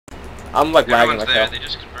I'm like lagging like hell. They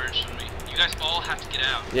just converged on me. You guys all have to get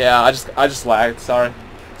out. Yeah, I just lagged. Sorry.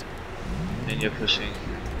 And you're pushing.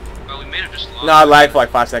 Well, we made it just long. No, I lagged for like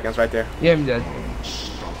 5 seconds right there. Yeah, I'm dead.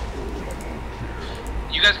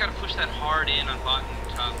 You guys gotta push that hard in on bottom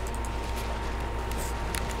top.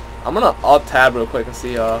 I'm gonna alt tab real quick and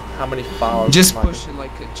see how many files. Just push it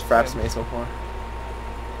like a Fraps made so far.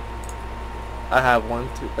 I have 1,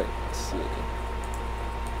 2. Wait, let's see.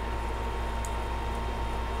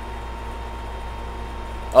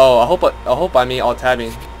 Oh, I hope I mean alt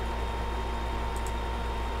tabbing.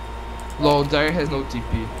 Lol, Dire has no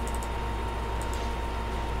TP.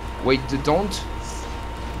 Wait, don't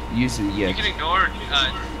use it yet. You can ignore.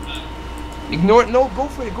 Ignore. No, go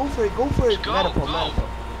for it. Go for it. Go for it. Go, Matapult, go.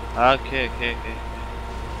 Matapult. Okay.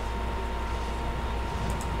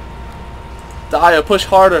 Dia, push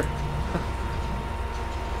harder.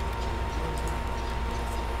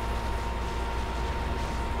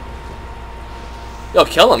 Yo,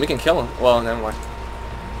 kill him. We can kill him. Well, never mind.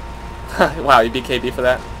 Wow, you beat KB for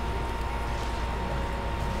that?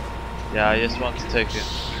 Yeah, I just want to take it.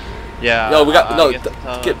 Yeah. Yo, we got no. Get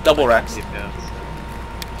Get double racks.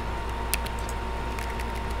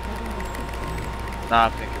 Nah, I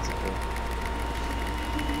think it's cool.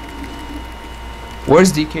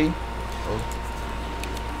 Where's DK?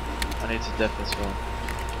 I need to def as well.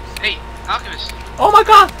 Hey, Alchemist. Oh my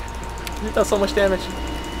god! You done so much damage.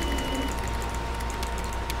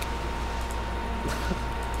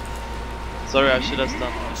 Sorry, I should have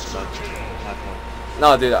done this, but my fault.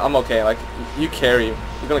 No, dude, I'm okay. Like, you carry.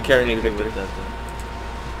 You're gonna carry me to victory. With that,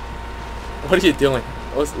 What are you doing?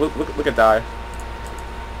 Look at Dire.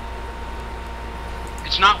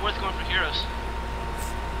 It's not worth going for heroes.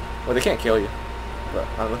 Well, they can't kill you, but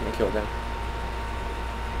I'm looking to kill them.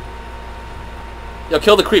 Yo,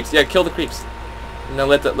 kill the creeps. Yeah, kill the creeps. No,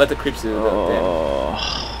 let the creeps do the damage.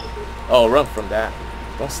 Oh, run from that.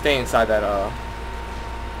 Don't stay inside that.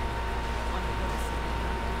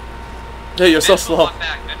 Yo, you're so slow.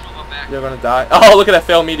 You're gonna die. Oh, look at that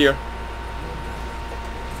failed meteor.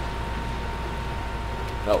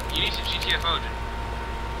 No. You need some GTFO, dude.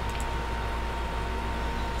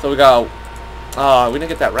 So we got. We didn't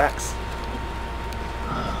get that Rax.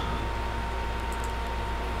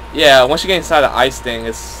 Yeah, once you get inside the ice thing,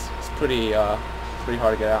 it's pretty hard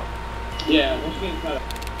to get out. Yeah, once you get inside.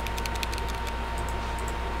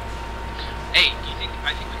 Hey,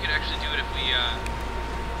 I think we could actually do it if we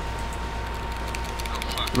oh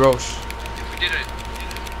fuck. Roche. If we did it,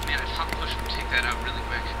 man, a top push would take that out really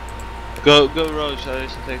quick. Go, Roche. I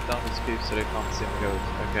should take down this creep so they can't see me go.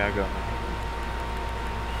 Okay, I go.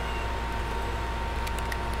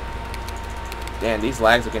 Damn, these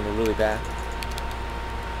lags are getting really bad.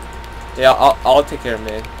 Yeah, I'll take care of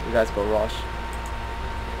mid. You guys go rush.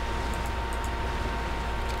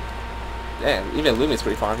 Damn, even Luminous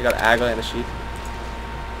pretty farm. He got Aga and a sheep.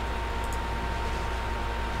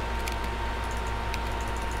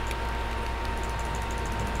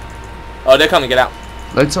 Oh, they're coming. Get out.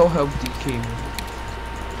 Let's all help DK.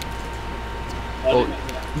 Oh,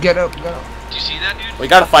 get up, get up. Do you see that, dude? We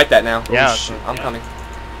gotta fight that now. Yeah, Oh, shit. I'm coming.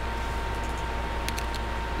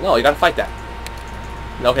 No, you gotta fight that.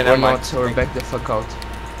 Okay, never mind. Not, so we're back the fuck out.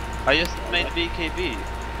 I just made BKB.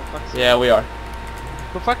 For fuck's sake. Yeah, we are.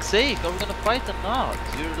 For fuck's sake, are we gonna fight or not?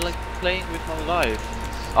 You're like playing with my life.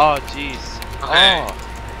 Oh, jeez. Okay. Oh.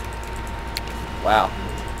 Wow.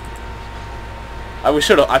 I'm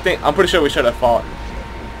pretty sure we should have fought.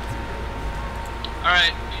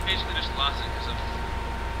 Alright, we basically just lost it because of...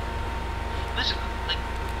 Listen, like,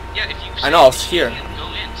 yeah, if you I know, I was here.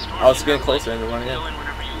 Go in, Storm, I was getting closer and running in. Go in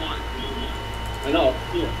whenever you want. I know,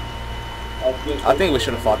 here. I think we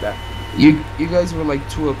should have fought that. You guys were like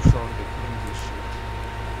too upfront. They couldn't do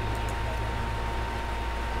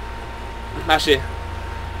shit. Actually,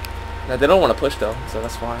 no, they don't want to push though, so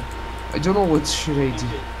that's fine. I don't know what should I do.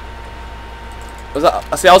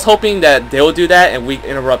 See, I was hoping that they will do that and we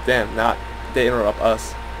interrupt them, not they interrupt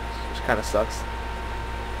us, which kind of sucks.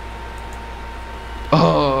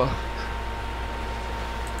 Oh,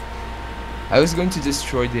 I was going to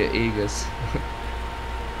destroy the Aegis.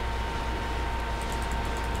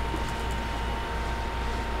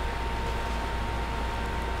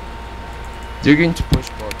 They're going to push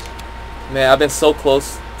bots. Man, I've been so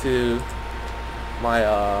close to my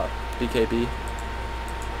BKB.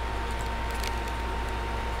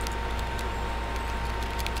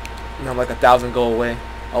 And I'm like 1,000 goal away.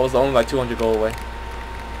 I was only like 200 goal away.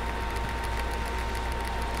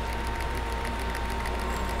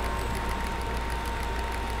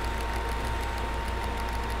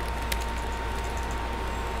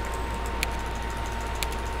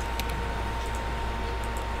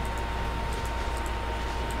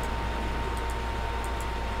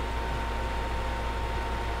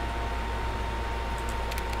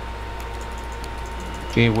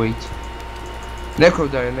 Okay, wait.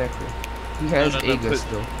 Necro die, Necro. He has no, Aegis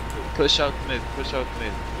though. Push out mid,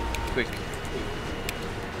 quick.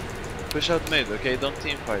 Push out mid, okay? Don't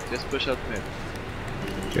team fight, just push out mid.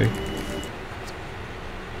 Okay.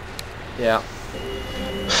 Yeah.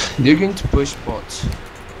 They're going to push bots.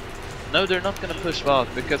 No, they're not gonna push bot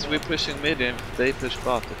because we're pushing mid if they push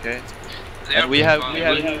bot, okay? They And are we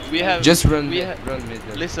pushing have bot. Just run we run mid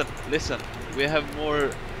then. Listen. We have more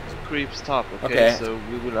creeps top, okay? Okay. So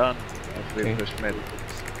we will earn if we Okay. push mid.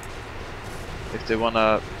 If they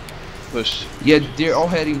wanna push. Yeah, they're all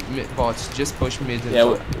heading mid bots. Just push mid and Yeah,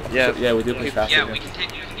 top. yeah, we do push faster. Yeah, than- we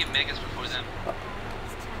can get megas before them.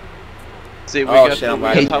 See, we Oh, got shit, I'm we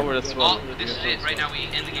lagging. got tower as well. Oh, this is it. Right now, we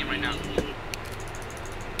end the game right now.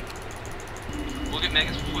 We'll get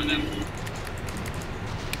megas before them.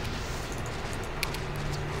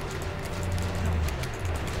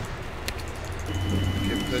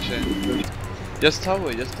 Keep pushing. Just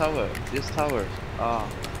tower. Ah.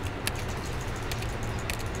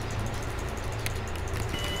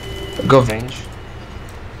 Go Venge.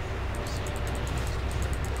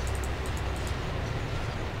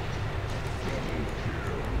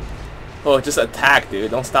 Oh, just attack,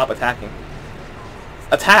 dude. Don't stop attacking.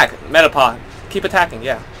 Attack! Metapod. Keep attacking,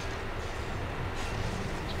 yeah.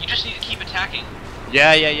 You just need to keep attacking.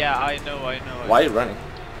 Yeah, I know. Why are you running?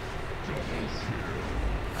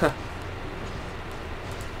 I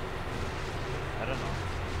don't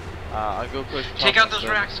know. I'll go push top. Take out those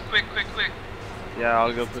instead. racks, quick. Yeah,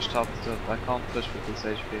 I'll go push top instead. I can't push with this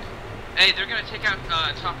HP. Hey, they're gonna take out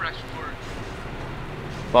top racks before.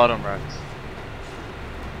 Bottom racks.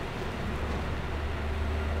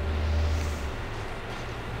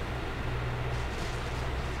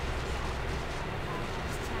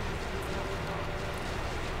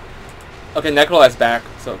 Okay, Necrolyte's back,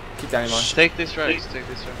 so keep that in mind. Take this racks.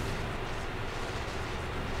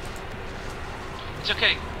 It's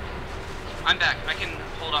okay. I'm back. I can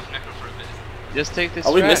hold off Necro for a bit. Just take this.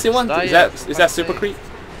 Are we racks. missing one? Die Is that super creep?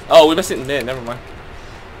 Oh, we're missing mid. Never mind.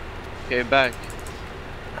 Okay, back.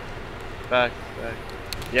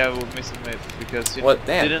 Yeah, we're missing mid because you What?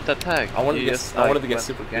 Damn. didn't attack. I wanted to You get- just, I wanted to like, get went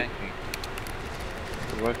super for creep. ganking.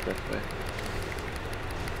 It worked that way.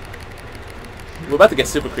 We're about to get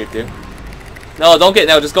super creep, dude. No, don't get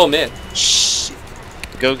now. Just go mid. Shh.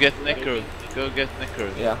 Go get Necro.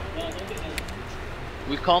 Yeah.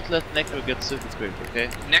 We can't let Necro get super creep, okay?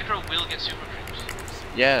 Necro will get super creeps.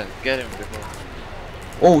 Yeah, get him before.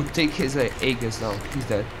 Oh, take his Aegis now. He's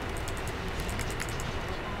dead.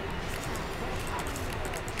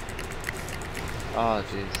 Ah,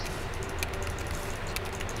 jeez.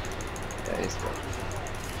 Yeah, he's dead.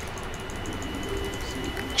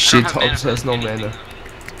 Shit, have mana Hobbs for has no anything. mana.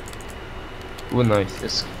 Oh, nice.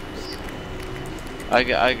 Just I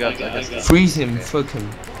got. Freeze him, fuck him.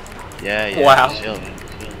 Yeah. Wow. Chill.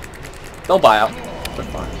 Don't buy out. We're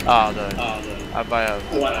fine. Ah, no. I buy out.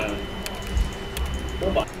 Wow.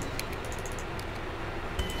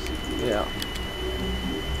 Yeah.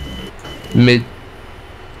 Mid.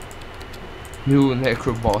 New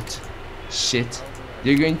Necrobot. Shit.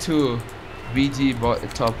 They're going to BG bot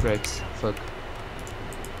top Rex. Fuck.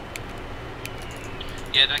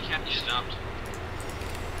 Yeah, that can't be stopped.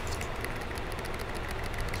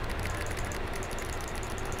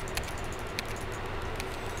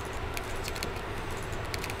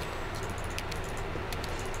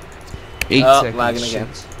 Eight Oh, seconds. lagging again.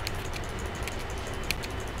 Shit.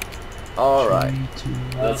 Alright. 3,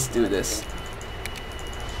 2, Let's do this.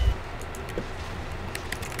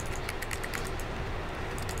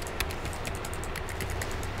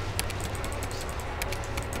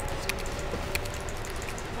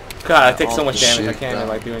 God, I take so Oh, much damage. I shit, can't even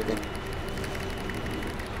bro. like do anything.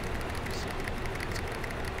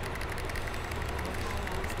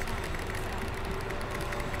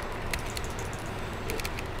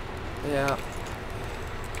 Yeah.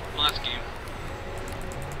 Well, that's game.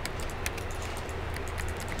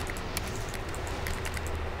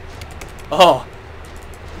 Oh,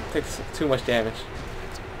 takes too much damage.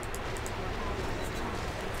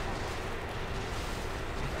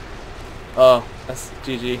 Oh, that's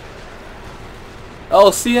GG.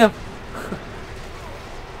 Oh, see him.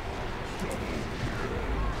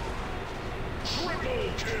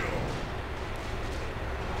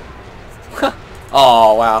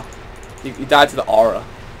 Oh wow, he died to the aura.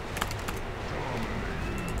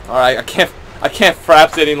 All right, I can't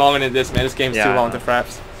fraps any longer than this, man. This game's too Yeah. long to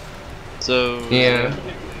fraps. So Yeah.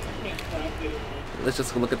 Let's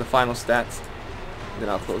just look at the final stats. Then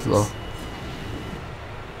I'll close Well.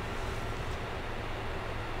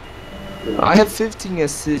 this. I have 15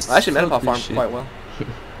 assists. Actually, Fuck Metapod this farmed shit. quite well.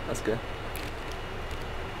 That's good.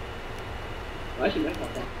 我还是没考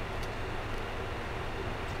上。